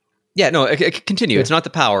 Sorry? Yeah, no, continue. It's not the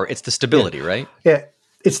power, it's the stability, right? Yeah,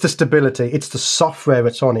 it's the stability. It's the software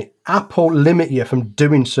that's on it. Apple limit you from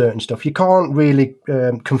doing certain stuff. You can't really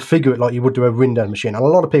configure it like you would do a Windows machine. And a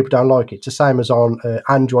lot of people don't like it. It's the same as on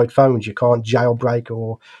Android phones. You can't jailbreak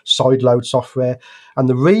or sideload software. And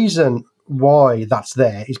the reason why that's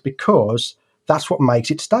there is because that's what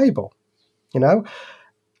makes it stable.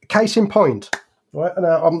 Case in point, right?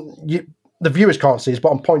 Now, the viewers can't see this, but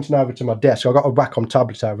I'm pointing over to my desk. I've got a Wacom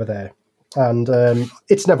tablet over there, and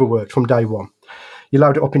it's never worked from day one. You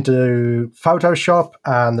load it up into Photoshop,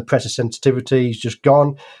 and the pressure sensitivity is just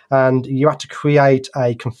gone, and you had to create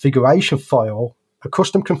a configuration file, a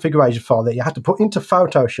custom configuration file that you had to put into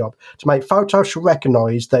Photoshop to make Photoshop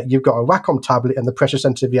recognize that you've got a Wacom tablet and the pressure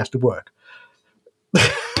sensitivity has to work.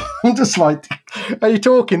 I'm just like, are you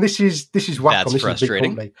talking? This is Wacom. That's this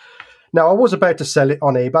frustrating. Is a big company. Now, I was about to sell it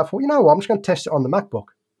on eBay. I thought, I'm just going to test it on the MacBook.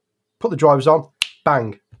 Put the drivers on,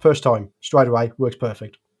 bang, first time, straight away, works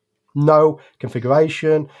perfect. No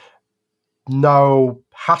configuration, no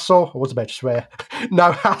hassle. I was about to swear.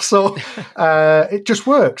 No hassle. It just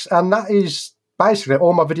works. And that is basically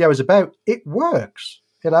all my video is about. It works,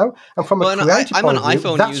 And from a creative point of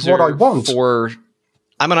view, that's what I want.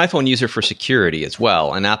 I'm an iPhone user for security as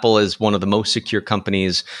well, and Apple is one of the most secure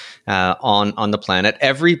companies on the planet.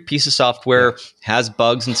 Every piece of software has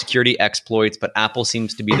bugs and security exploits, but Apple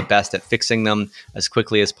seems to be the best at fixing them as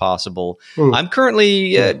quickly as possible. I'm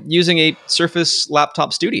currently using a Surface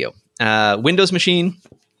Laptop Studio, Windows machine,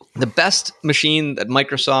 the best machine that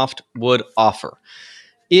Microsoft would offer.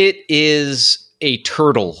 It is a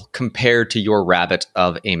turtle compared to your rabbit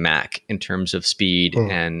of a Mac in terms of speed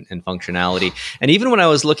and functionality. And even when I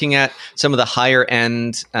was looking at some of the higher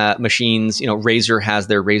end machines, Razer has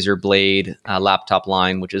their Razer Blade laptop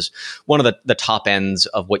line, which is one of the top ends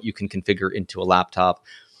of what you can configure into a laptop.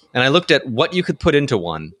 And I looked at what you could put into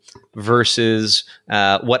one versus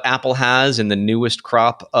what Apple has in the newest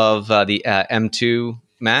crop of the M2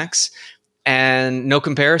 Max, and no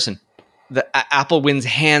comparison. The Apple wins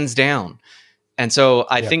hands down. And so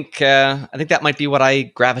I think that might be what I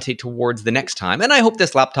gravitate towards the next time. And I hope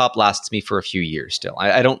this laptop lasts me for a few years still.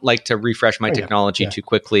 I don't like to refresh my technology too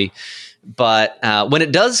quickly. But when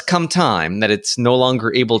it does come time that it's no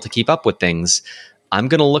longer able to keep up with things, I'm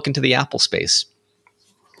going to look into the Apple space.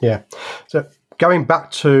 Yeah. So going back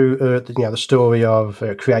to the story of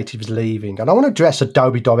creatives leaving, and I want to address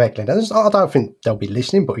Adobe directly. Now, I don't think they'll be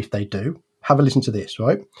listening, but if they do, have a listen to this,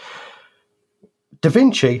 right?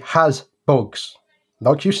 DaVinci has bugs.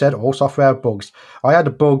 Like you said, all software have bugs. I had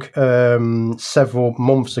a bug several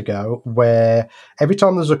months ago where every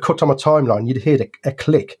time there's a cut on my timeline, you'd hear a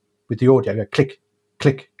click with the audio, go click,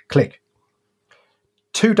 click, click.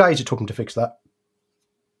 2 days it took them to fix that.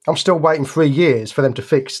 I'm still waiting 3 years for them to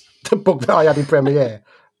fix the bug that I had in Premiere.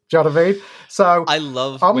 Do you know what I mean? So I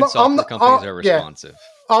love when software companies are responsive.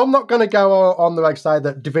 I'm not going to go on the side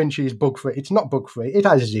that DaVinci is bug-free. It's not bug-free. It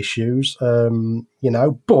has its issues,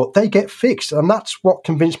 but they get fixed. And that's what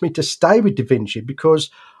convinced me to stay with DaVinci, because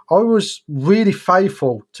I was really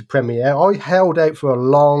faithful to Premiere. I held out for a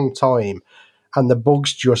long time, and the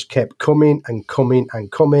bugs just kept coming and coming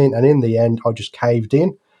and coming. And in the end, I just caved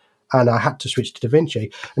in, and I had to switch to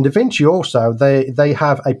DaVinci. And DaVinci also, they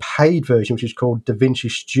have a paid version, which is called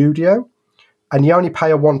DaVinci Studio, and you only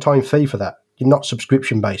pay a one-time fee for that. You're not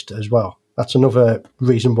subscription-based as well. That's another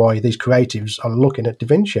reason why these creatives are looking at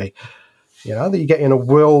DaVinci. You know, that you're getting a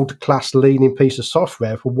world-class leading piece of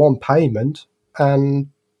software for one payment, and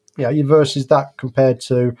you know, you versus that compared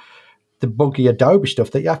to the buggy Adobe stuff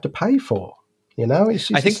that you have to pay for. You know, I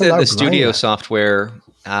think that the studio software,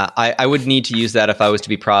 I would need to use that if I was to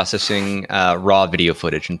be processing raw video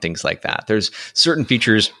footage and things like that. There's certain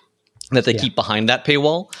features that they keep behind that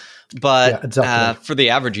paywall, but exactly. For the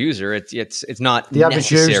average user, it's not the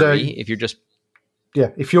necessary if you're just.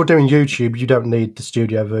 Yeah, if you're doing YouTube, you don't need the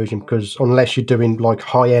studio version, because unless you're doing like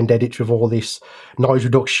high-end edits with all this noise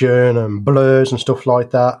reduction and blurs and stuff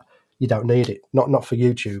like that, you don't need it. Not for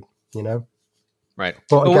YouTube, you know. Right.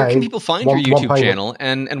 But again, where can people find your YouTube channel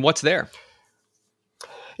and what's there?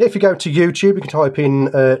 If you go to YouTube, you can type in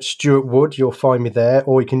Stuart Wood, you'll find me there,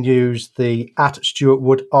 or you can use the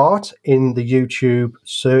 @StuartWoodArt in the YouTube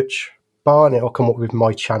search bar, and it'll come up with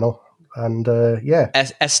my channel. And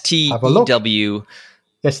STEW. STEW.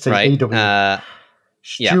 Right?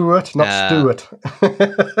 Stuart, not Stuart.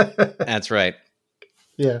 That's right.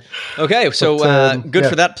 Yeah. Okay, so good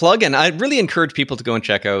for that plug, and I really encourage people to go and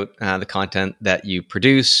check out the content that you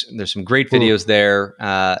produce. There's some great videos there.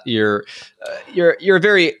 You're a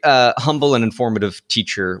very humble and informative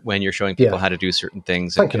teacher when you're showing people how to do certain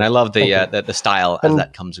things, and I love the style as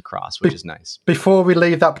that comes across, which is nice. Before we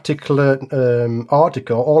leave that particular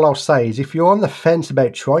article, all I'll say is if you're on the fence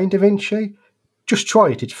about trying DaVinci, just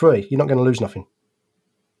try it. It's free. You're not going to lose nothing.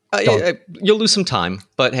 You'll lose some time,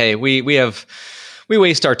 but hey, we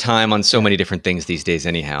waste our time on so many different things these days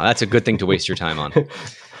anyhow. That's a good thing to waste your time on.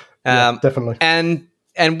 Definitely.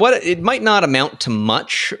 And what it might not amount to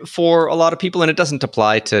much for a lot of people, and it doesn't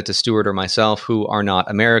apply to Stuart or myself who are not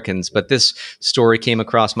Americans, but this story came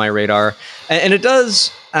across my radar, and it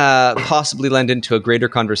does possibly lend into a greater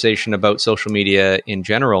conversation about social media in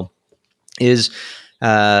general.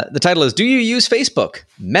 The title is, "Do You Use Facebook?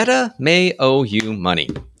 Meta May Owe You Money."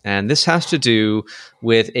 And this has to do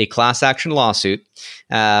with a class action lawsuit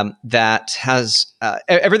that has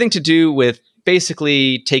everything to do with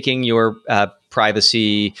basically taking your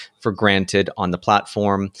privacy for granted on the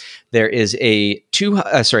platform. There is a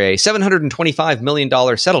 $725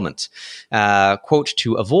 million settlement, quote,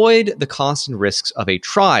 to avoid the costs and risks of a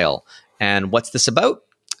trial. And what's this about?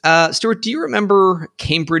 Stuart, do you remember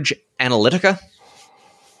Cambridge Analytica?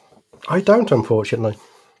 I don't, unfortunately.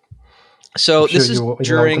 So this is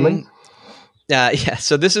during,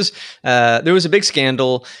 so this is, there was a big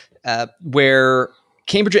scandal where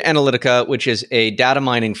Cambridge Analytica, which is a data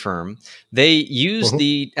mining firm, they used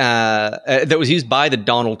that was used by the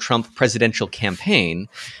Donald Trump presidential campaign.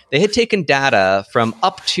 They had taken data from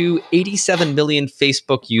up to 87 million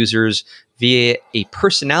Facebook users via a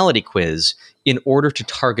personality quiz in order to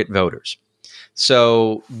target voters.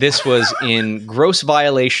 So this was in gross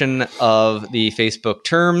violation of the Facebook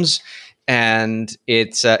terms. And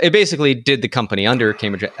it basically did the company under,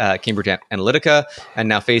 Cambridge Analytica, and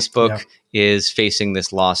now Facebook is facing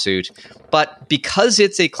this lawsuit. But because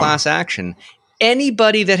it's a class action,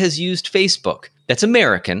 anybody that has used Facebook that's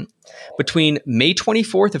American between May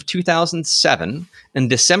 24th of 2007 and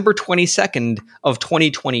December 22nd of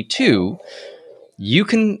 2022, you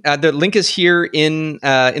can. The link is here in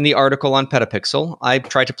the article on Petapixel. I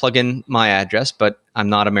tried to plug in my address, but I'm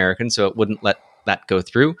not American, so it wouldn't let that go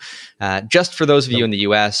through. Just for those of you in the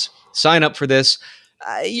US, sign up for this.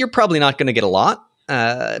 You're probably not going to get a lot,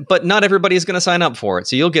 but not everybody is going to sign up for it.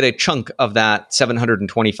 So you'll get a chunk of that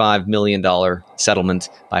 $725 million settlement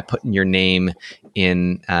by putting your name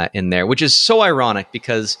in there, which is so ironic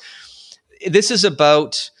because this is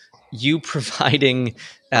about you providing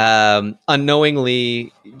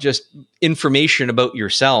unknowingly just information about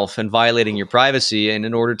yourself and violating your privacy. And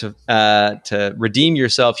in order to redeem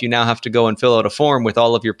yourself, you now have to go and fill out a form with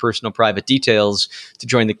all of your personal private details to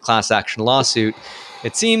join the class action lawsuit.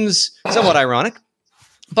 It seems somewhat ironic,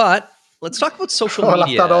 but let's talk about social media. I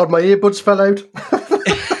laughed that hard, my earbuds fell out.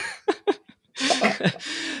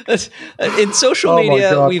 In social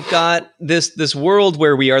media, we've got this world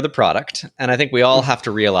where we are the product, and I think we all have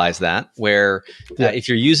to realize that, where if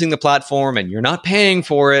you're using the platform and you're not paying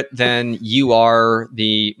for it, then you are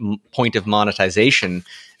the point of monetization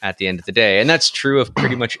at the end of the day. And that's true of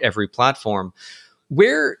pretty much every platform.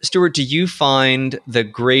 Where, Stuart, do you find the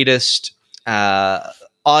greatest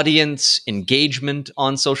audience engagement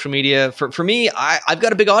on social media. For me, I've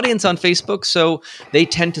got a big audience on Facebook, so they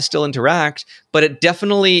tend to still interact, but it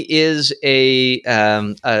definitely is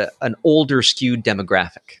an older skewed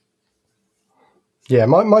demographic. Yeah,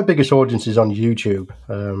 my biggest audience is on YouTube.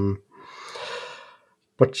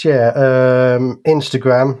 But yeah,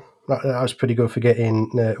 Instagram, that was pretty good for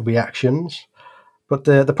getting reactions. But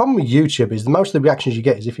the problem with YouTube is most of the reactions you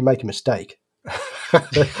get is if you make a mistake.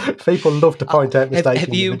 People love to point out mistakes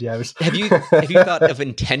in the videos. Have you thought of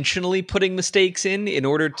intentionally putting mistakes in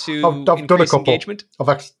order to I've done a couple. Engagement? I've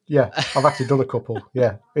actually done a couple.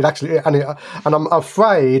 Yeah, and I'm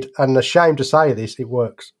afraid and ashamed to say this, it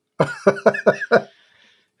works.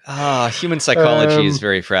 Human psychology is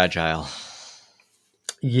very fragile.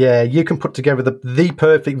 Yeah, you can put together the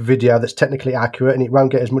perfect video that's technically accurate, and it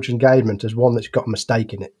won't get as much engagement as one that's got a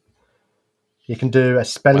mistake in it. You can do a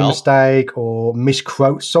spelling mistake or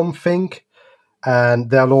misquote something,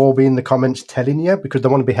 and they'll all be in the comments telling you because they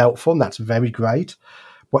want to be helpful, and that's very great.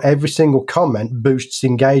 But every single comment boosts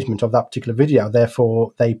engagement of that particular video,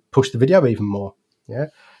 therefore they push the video even more. Yeah,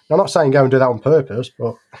 now, I'm not saying go and do that on purpose,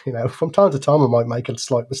 but from time to time I might make a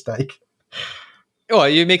slight mistake. Oh,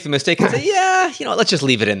 you make the mistake and say, let's just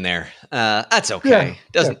leave it in there. That's okay.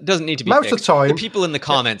 Doesn't need to be most fixed. Of the time, the people in the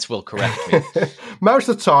comments will correct me. Most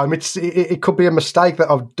of the time, it could be a mistake that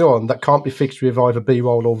I've done that can't be fixed with either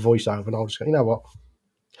B-roll or voiceover, and I'll just go, you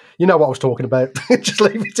know what I was talking about. Just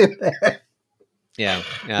leave it in there. Yeah.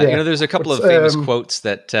 There's a couple of famous quotes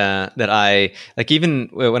that I like. Even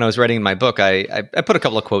when I was writing my book, I put a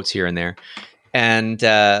couple of quotes here and there. And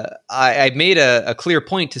I made a clear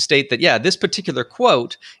point to state that, this particular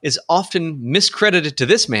quote is often miscredited to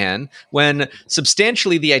this man when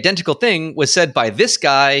substantially the identical thing was said by this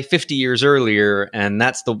guy 50 years earlier. And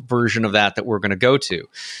that's the version of that we're going to go to.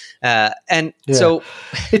 So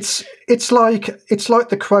it's like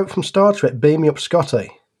the quote from Star Trek, "Beam me up,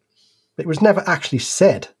 Scotty." It was never actually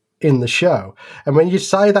said in the show. And when you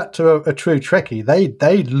say that to a true Trekkie,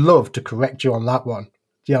 they love to correct you on that one.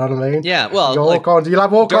 Do you know what I mean? Yeah, well, you'll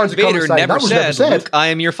have all kinds of Vader conversations. Never said, "Luke, I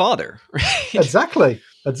am your father." Right? Exactly.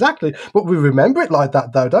 But we remember it like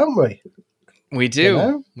that, though, don't we? We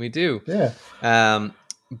do. We do. Yeah.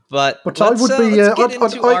 But let's get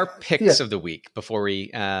into our picks of the week before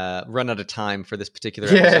we run out of time for this particular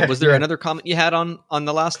episode. Was there another comment you had on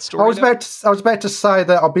the last story? I was about to say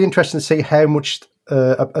that I'd be interested to see how much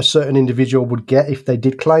a certain individual would get if they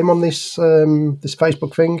did claim on this this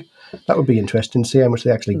Facebook thing. That would be interesting to see how much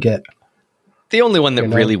they actually get. The only one that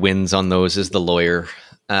really wins on those is the lawyer.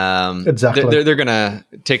 Exactly. They're going to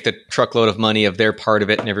take the truckload of money of their part of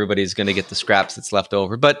it, and everybody's going to get the scraps that's left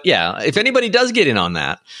over. But if anybody does get in on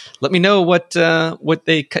that, let me know what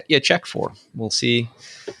they cut you a check for. We'll see.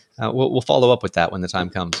 We'll follow up with that when the time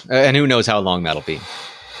comes, and who knows how long that'll be.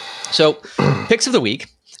 So, picks of the week.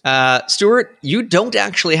 Stuart, you don't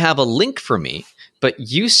actually have a link for me, but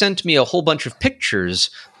you sent me a whole bunch of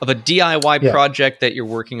pictures of a DIY project that you're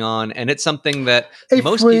working on, and it's something that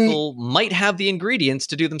most people might have the ingredients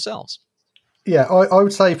to do themselves. Yeah, I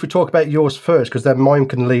would say if we talk about yours first, because then mine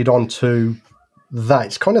can lead on to that.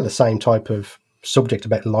 It's kind of the same type of subject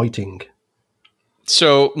about lighting.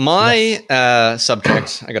 So my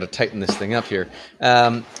subject, I got to tighten this thing up here.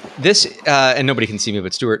 This, and nobody can see me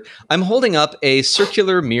but Stuart, I'm holding up a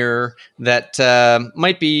circular mirror that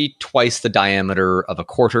might be twice the diameter of a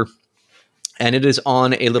quarter. And it is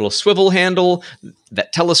on a little swivel handle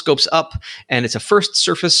that telescopes up, and it's a first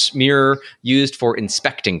surface mirror used for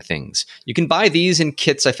inspecting things. You can buy these in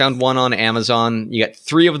kits. I found one on Amazon. You get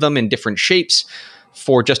 3 of them in different shapes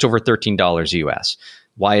for just over $13 US.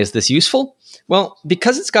 Why is this useful? Well,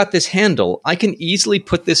 because it's got this handle, I can easily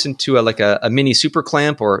put this into a mini super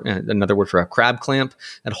clamp, or another word for a crab clamp,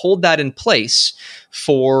 and hold that in place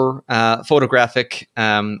for photographic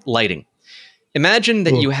lighting. Imagine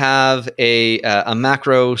that you have a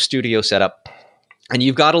macro studio setup, and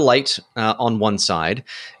you've got a light on one side,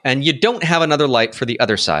 and you don't have another light for the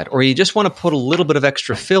other side, or you just want to put a little bit of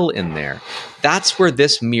extra fill in there. That's where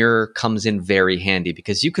this mirror comes in very handy,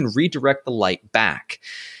 because you can redirect the light back.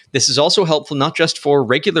 This is also helpful not just for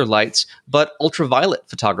regular lights, but ultraviolet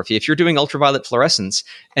photography. If you're doing ultraviolet fluorescence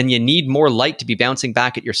and you need more light to be bouncing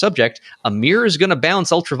back at your subject, a mirror is going to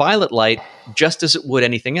bounce ultraviolet light just as it would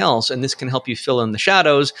anything else. And this can help you fill in the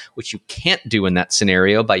shadows, which you can't do in that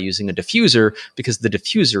scenario by using a diffuser, because the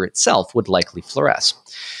diffuser itself would likely fluoresce.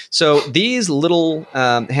 So these little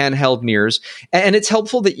handheld mirrors, and it's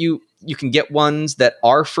helpful that you can get ones that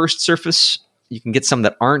are first surface. You can get some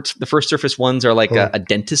that aren't. The first surface ones are like a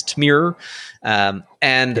dentist mirror.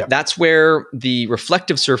 And that's where the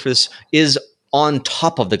reflective surface is on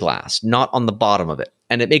top of the glass, not on the bottom of it.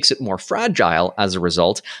 And it makes it more fragile as a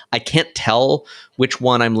result. I can't tell which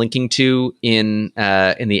one I'm linking to in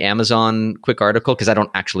the Amazon quick article because I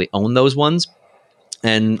don't actually own those ones.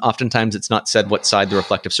 And oftentimes it's not said what side the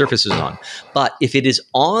reflective surface is on. But if it is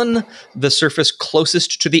on the surface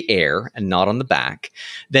closest to the air and not on the back,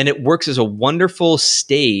 then it works as a wonderful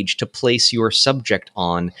stage to place your subject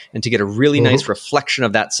on and to get a really nice reflection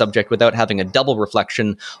of that subject without having a double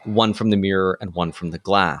reflection, one from the mirror and one from the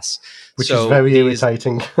glass. Which is very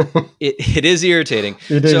irritating. It is irritating.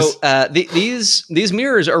 It is. So these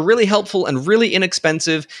mirrors are really helpful and really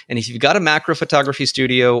inexpensive. And if you've got a macro photography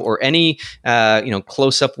studio or any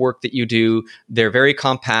close-up work that you do, they're very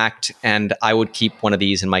compact. And I would keep one of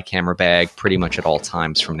these in my camera bag pretty much at all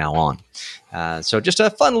times from now on. So just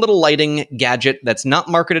a fun little lighting gadget that's not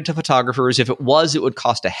marketed to photographers. If it was, it would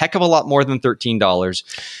cost a heck of a lot more than $13.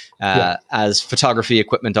 As photography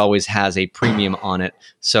equipment always has a premium on it.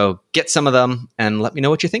 So get some of them and let me know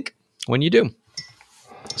what you think when you do.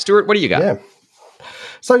 Stuart, what do you got? Yeah.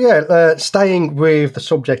 So staying with the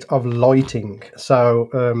subject of lighting. So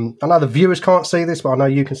I know the viewers can't see this, but I know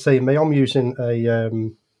you can see me. I'm using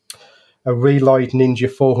a Relight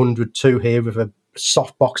Ninja 402 here with a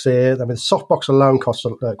softbox here. I mean, the softbox alone costs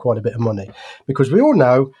quite a bit of money because we all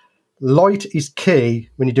know light is key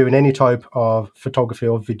when you're doing any type of photography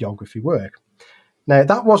or videography work. Now,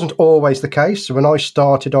 that wasn't always the case. So when I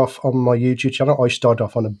started off on my YouTube channel, I started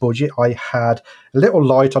off on a budget. I had a little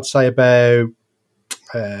light, I'd say about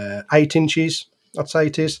 8 inches, I'd say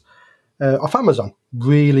it is, off Amazon.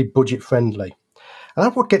 Really budget friendly. And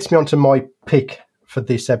that's what gets me onto my pick for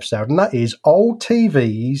this episode, and that is old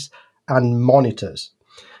TVs and monitors.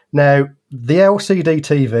 Now, the LCD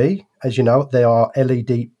TV, as you know, they are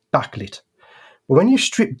LED backlit. But when you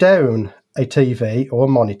strip down a TV or a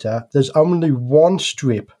monitor, there's only one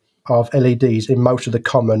strip of LEDs in most of the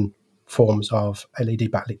common forms of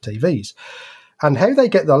LED backlit TVs. And how they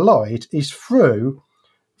get the light is through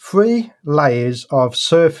 3 layers of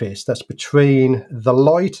surface that's between the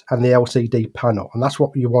light and the LCD panel. And that's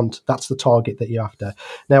what you want. That's the target that you're after.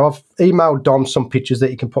 Now, I've emailed Dom some pictures that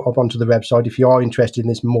you can put up onto the website. If you are interested in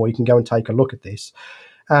this more, you can go and take a look at this.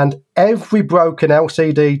 And every broken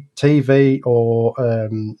LCD TV or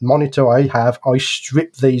monitor I have, I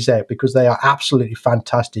strip these out because they are absolutely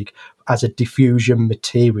fantastic as a diffusion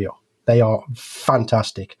material. They are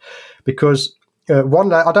fantastic because one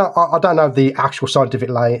layer, I don't know the actual scientific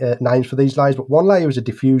names for these layers, but one layer is a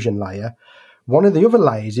diffusion layer. One of the other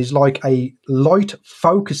layers is like a light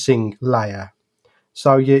focusing layer.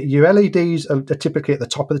 So your LEDs are typically at the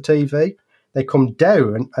top of the TV. They come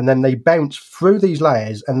down and then they bounce through these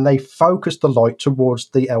layers and they focus the light towards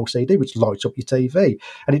the LCD, which lights up your TV.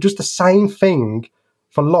 And it does the same thing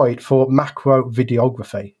for light for macro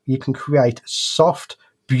videography. You can create soft,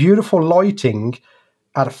 beautiful lighting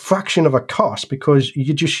at a fraction of a cost because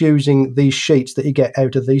you're just using these sheets that you get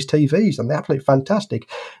out of these TVs, and they're absolutely fantastic.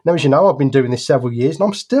 Now, as you know, I've been doing this several years and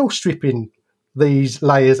I'm still stripping these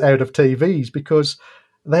layers out of TVs because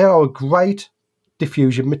they are a great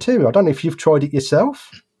diffusion material. I don't know if you've tried it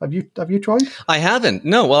yourself. Have you tried? I haven't.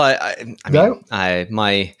 No. Well, I mean,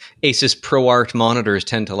 my Asus ProArt monitors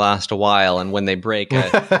tend to last a while, and when they break,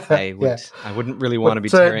 I wouldn't really want to be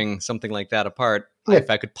tearing something like that apart. Yeah, if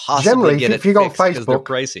I could possibly get it fixed because they're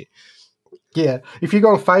pricey. Yeah, if you go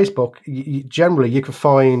on Facebook, generally you can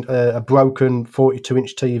find a broken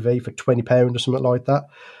 42-inch TV for £20 or something like that.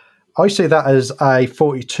 I see that as a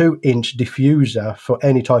 42-inch diffuser for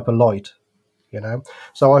any type of light.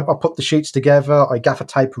 So I put the sheets together, I gaffer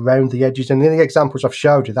tape around the edges, and in the examples I've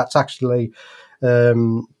showed you, that's actually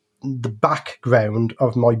the background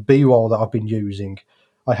of my B-roll that I've been using.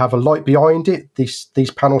 I have a light behind it.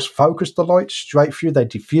 These panels focus the light straight through. They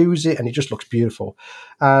diffuse it, and it just looks beautiful.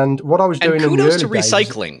 And what I was doing in the early days... kudos to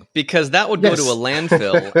recycling, because that would go to a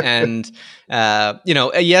landfill. And,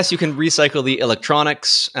 yes, you can recycle the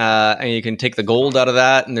electronics, and you can take the gold out of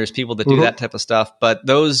that, and there's people that do that type of stuff. But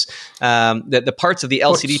those, the parts of the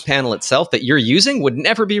LCD panel itself that you're using would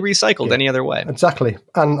never be recycled any other way. Exactly.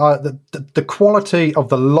 And the quality of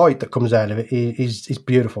the light that comes out of it is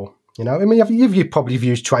beautiful. I mean, you've probably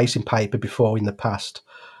used tracing paper before in the past.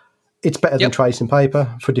 It's better than tracing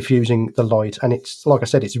paper for diffusing the light. And it's, like I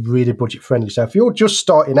said, it's really budget friendly. So if you're just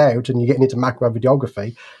starting out and you're getting into macro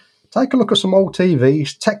videography, take a look at some old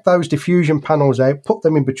TVs, take those diffusion panels out, put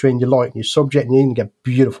them in between your light and your subject, and you can get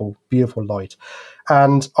beautiful, beautiful light.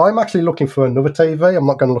 And I'm actually looking for another TV. I'm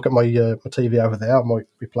not going to look at my TV over there. I might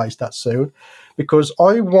replace that soon because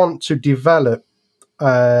I want to develop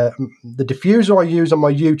the diffuser I use on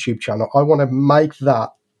my YouTube channel. I want to make that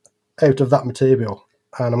out of that material.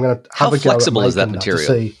 and I'm going to How have a go. How flexible is that material?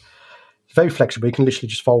 To see. It's very flexible. You can literally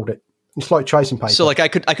just fold it. It's like tracing paper. So, like, I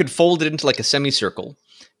could fold it into like a semicircle,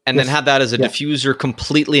 and then have that as a diffuser,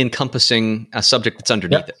 completely encompassing a subject that's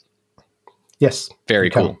underneath it. Yes, very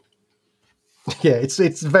cool. Yeah, it's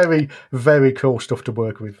very, very cool stuff to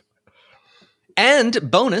work with. And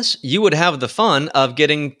bonus, you would have the fun of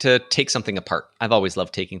getting to take something apart. I've always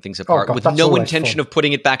loved taking things apart with no intention of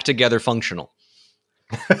putting it back together functional.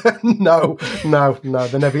 No.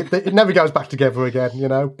 It never goes back together again, you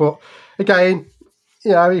know. But again,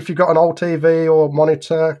 you know, if you've got an old TV or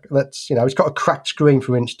monitor that's, you know, it's got a cracked screen,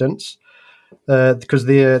 for instance, because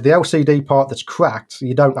the LCD part that's cracked,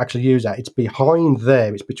 you don't actually use that. It's behind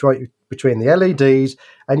there. It's between the LEDs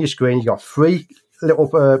and your screen. You've got 3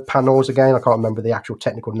 little panels. Again, I can't remember the actual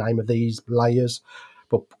technical name of these layers,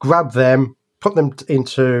 but grab them, put them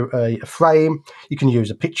into a frame. You can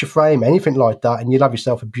use a picture frame, anything like that, and you'll have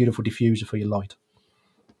yourself a beautiful diffuser for your light.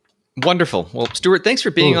 Wonderful. Well, Stuart, thanks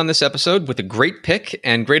for being on this episode with a great pick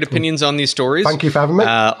and great opinions on these stories. Thank you for having me.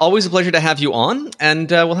 Always a pleasure to have you on, and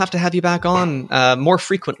we'll have to have you back on more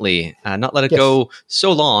frequently, not let it go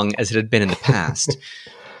so long as it had been in the past.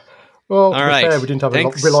 Well, to be fair, we didn't have a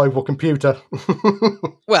reliable computer.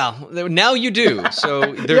 Well, now you do,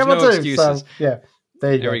 so there's no excuses. So,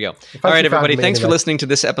 there we go. All right, everybody. Thanks for listening to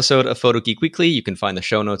this episode of Photo Geek Weekly. You can find the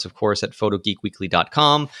show notes, of course, at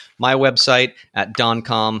photogeekweekly.com. My website at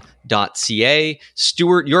doncom.ca.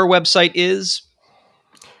 Stuart, your website is?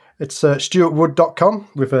 It's stuartwood.com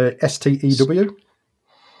with a STEW.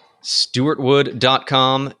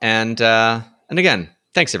 stuartwood.com. And again,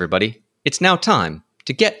 thanks, everybody. It's now time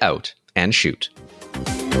to get out and shoot.